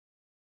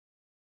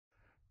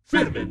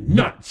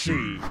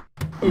FemiNotSee,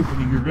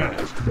 opening your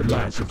eyes to the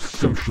lies of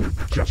social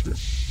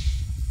justice.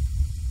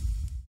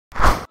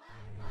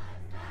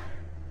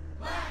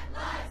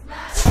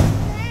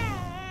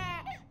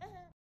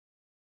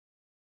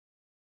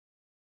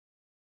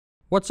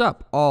 What's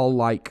up, all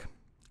like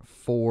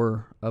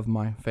 4 of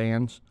my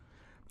fans?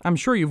 I'm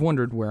sure you've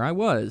wondered where I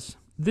was.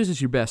 This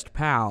is your best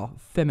pal,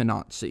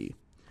 FemiNotSee.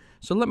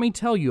 So let me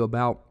tell you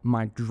about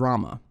my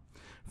drama.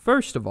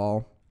 First of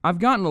all, I've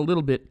gotten a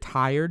little bit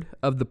tired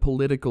of the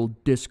political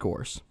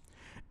discourse.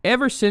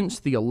 Ever since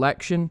the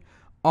election,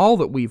 all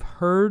that we've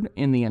heard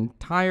in the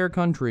entire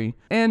country,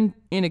 and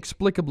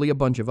inexplicably a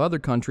bunch of other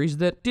countries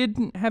that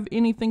didn't have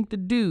anything to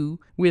do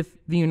with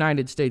the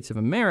United States of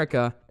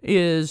America,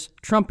 is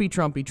Trumpy,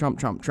 Trumpy, Trump,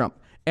 Trump, Trump.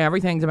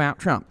 Everything's about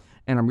Trump.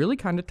 And I'm really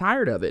kind of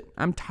tired of it.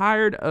 I'm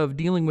tired of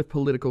dealing with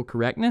political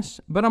correctness,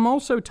 but I'm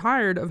also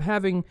tired of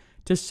having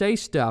to say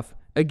stuff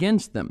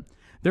against them.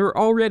 There are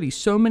already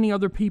so many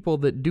other people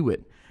that do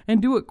it, and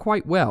do it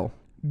quite well.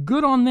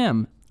 Good on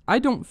them. I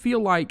don't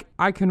feel like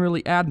I can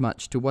really add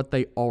much to what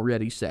they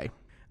already say.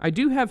 I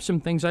do have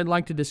some things I'd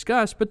like to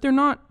discuss, but they're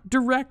not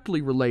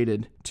directly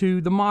related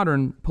to the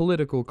modern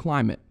political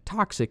climate,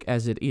 toxic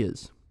as it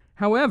is.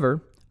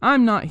 However,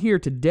 I'm not here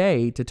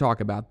today to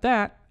talk about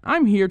that.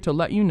 I'm here to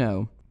let you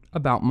know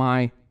about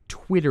my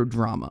Twitter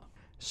drama.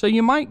 So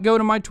you might go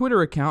to my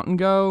Twitter account and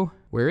go,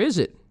 where is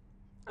it?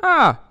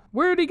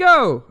 Where'd he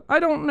go? I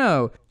don't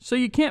know. So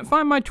you can't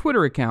find my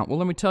Twitter account. Well,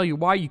 let me tell you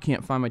why you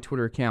can't find my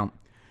Twitter account.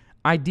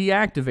 I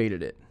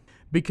deactivated it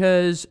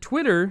because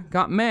Twitter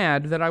got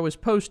mad that I was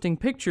posting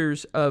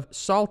pictures of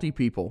salty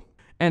people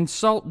and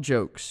salt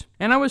jokes.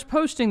 And I was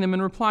posting them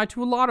in reply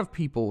to a lot of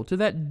people, to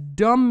that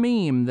dumb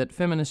meme that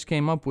feminists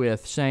came up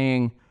with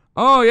saying,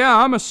 oh yeah,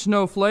 I'm a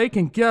snowflake,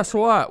 and guess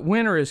what?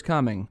 Winter is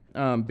coming.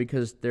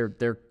 Because they're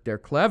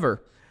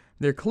clever.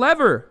 They're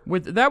clever.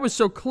 That was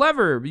so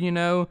clever,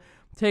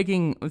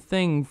 taking a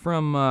thing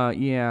from,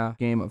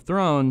 Game of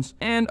Thrones,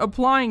 and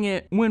applying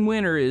it when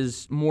winter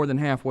is more than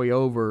halfway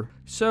over.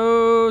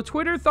 So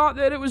Twitter thought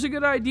that it was a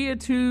good idea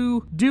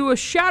to do a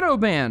shadow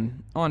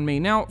ban on me.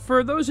 Now,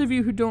 for those of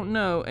you who don't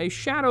know, a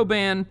shadow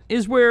ban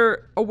is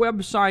where a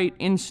website,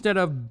 instead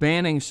of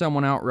banning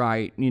someone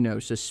outright,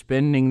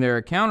 suspending their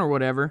account or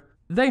whatever,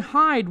 they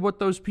hide what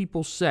those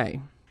people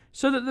say,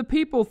 so that the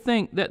people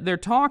think that they're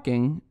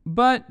talking,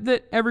 but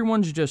that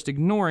everyone's just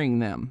ignoring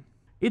them.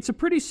 It's a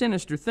pretty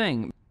sinister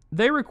thing.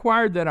 They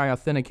required that I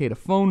authenticate a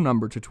phone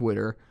number to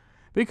Twitter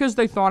because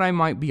they thought I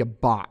might be a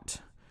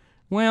bot.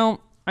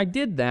 Well, I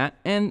did that,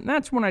 and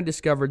that's when I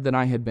discovered that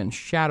I had been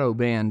shadow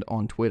banned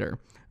on Twitter.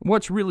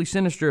 What's really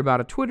sinister about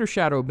a Twitter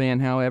shadow ban,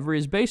 however,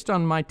 is based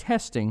on my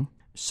testing.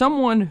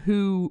 Someone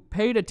who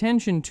paid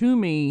attention to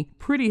me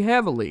pretty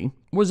heavily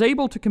was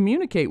able to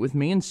communicate with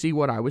me and see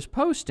what I was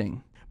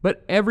posting,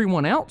 but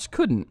everyone else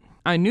couldn't.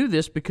 I knew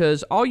this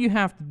because all you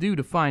have to do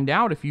to find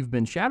out if you've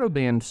been shadow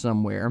banned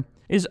somewhere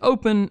is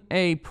open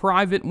a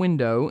private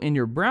window in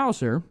your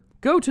browser,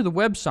 go to the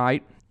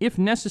website, if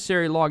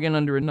necessary log in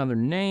under another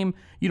name.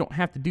 You don't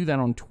have to do that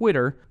on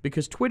Twitter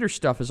because Twitter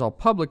stuff is all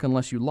public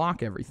unless you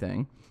lock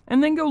everything,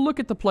 and then go look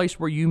at the place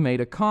where you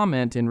made a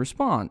comment in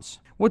response.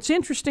 What's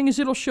interesting is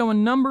it'll show a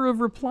number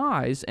of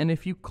replies, and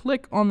if you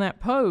click on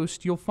that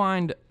post, you'll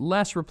find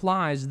less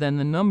replies than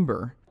the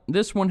number.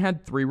 This one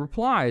had 3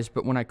 replies,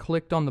 but when I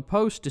clicked on the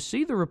post to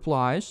see the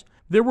replies,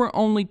 there were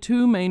only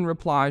 2 main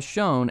replies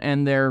shown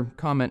and their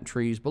comment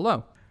trees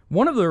below.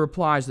 One of the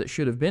replies that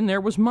should have been there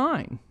was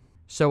mine.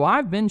 So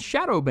I've been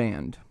shadow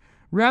banned.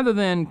 Rather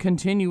than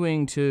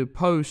continuing to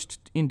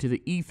post into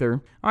the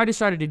ether, I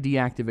decided to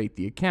deactivate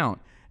the account.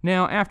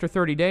 Now, after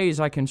 30 days,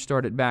 I can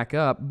start it back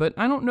up, but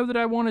I don't know that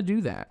I want to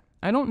do that.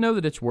 I don't know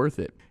that it's worth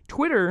it.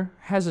 Twitter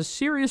has a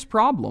serious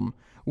problem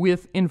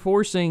with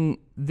enforcing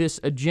this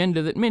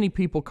agenda that many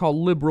people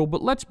call liberal,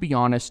 but let's be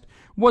honest,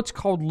 what's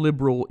called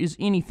liberal is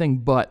anything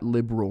but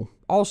liberal.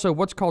 Also,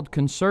 what's called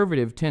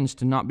conservative tends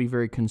to not be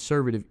very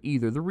conservative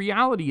either. The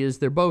reality is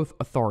they're both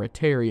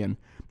authoritarian,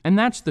 and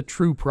that's the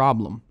true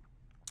problem.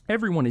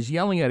 Everyone is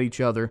yelling at each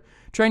other,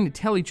 trying to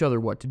tell each other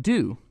what to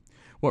do.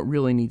 What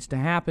really needs to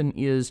happen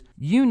is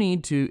you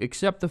need to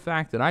accept the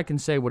fact that I can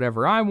say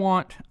whatever I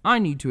want. I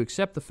need to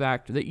accept the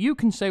fact that you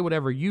can say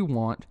whatever you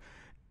want.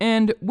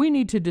 And we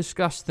need to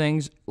discuss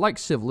things like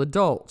civil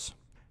adults.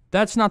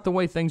 That's not the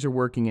way things are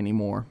working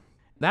anymore.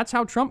 That's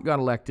how Trump got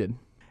elected.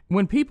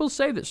 When people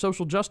say that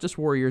social justice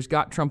warriors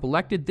got Trump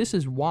elected, this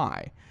is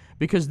why.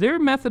 Because their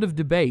method of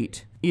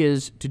debate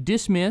is to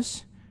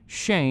dismiss,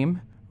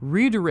 shame,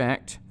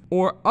 redirect,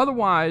 or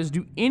otherwise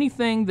do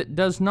anything that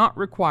does not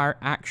require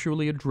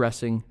actually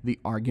addressing the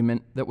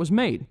argument that was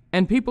made.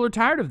 And people are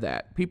tired of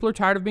that. People are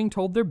tired of being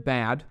told they're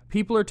bad.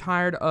 People are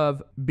tired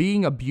of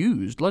being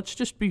abused. Let's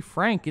just be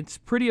frank, it's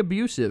pretty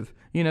abusive.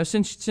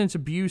 Since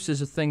abuse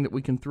is a thing that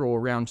we can throw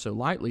around so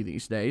lightly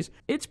these days,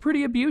 it's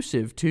pretty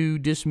abusive to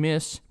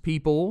dismiss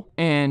people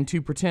and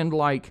to pretend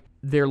like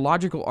their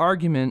logical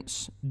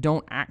arguments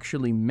don't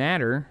actually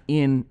matter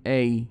in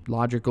a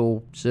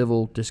logical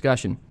civil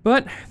discussion.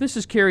 But this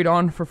is carried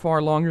on for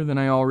far longer than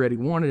I already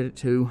wanted it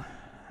to.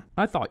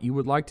 I thought you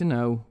would like to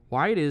know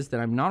why it is that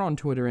I'm not on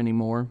Twitter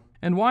anymore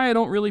and why I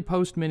don't really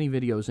post many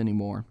videos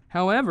anymore.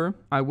 However,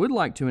 I would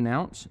like to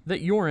announce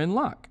that you're in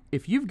luck.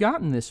 If you've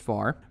gotten this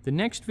far, the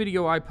next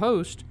video I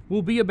post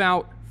will be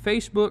about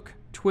Facebook,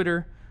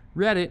 Twitter,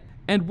 Reddit,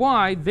 and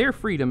why their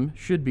freedom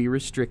should be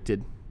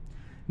restricted.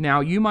 Now,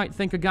 you might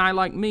think a guy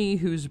like me,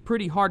 who's a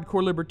pretty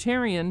hardcore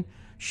libertarian,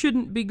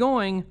 shouldn't be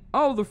going,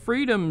 oh, the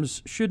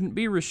freedoms shouldn't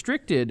be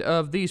restricted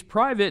of these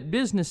private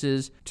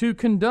businesses to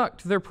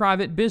conduct their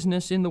private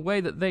business in the way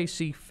that they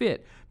see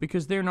fit,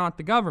 because they're not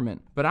the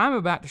government. But I'm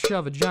about to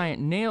shove a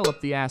giant nail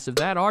up the ass of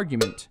that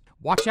argument.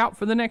 Watch out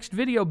for the next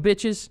video,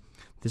 bitches.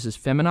 This is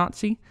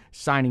FemiNotSee,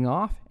 signing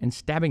off and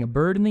stabbing a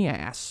bird in the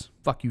ass.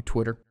 Fuck you,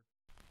 Twitter.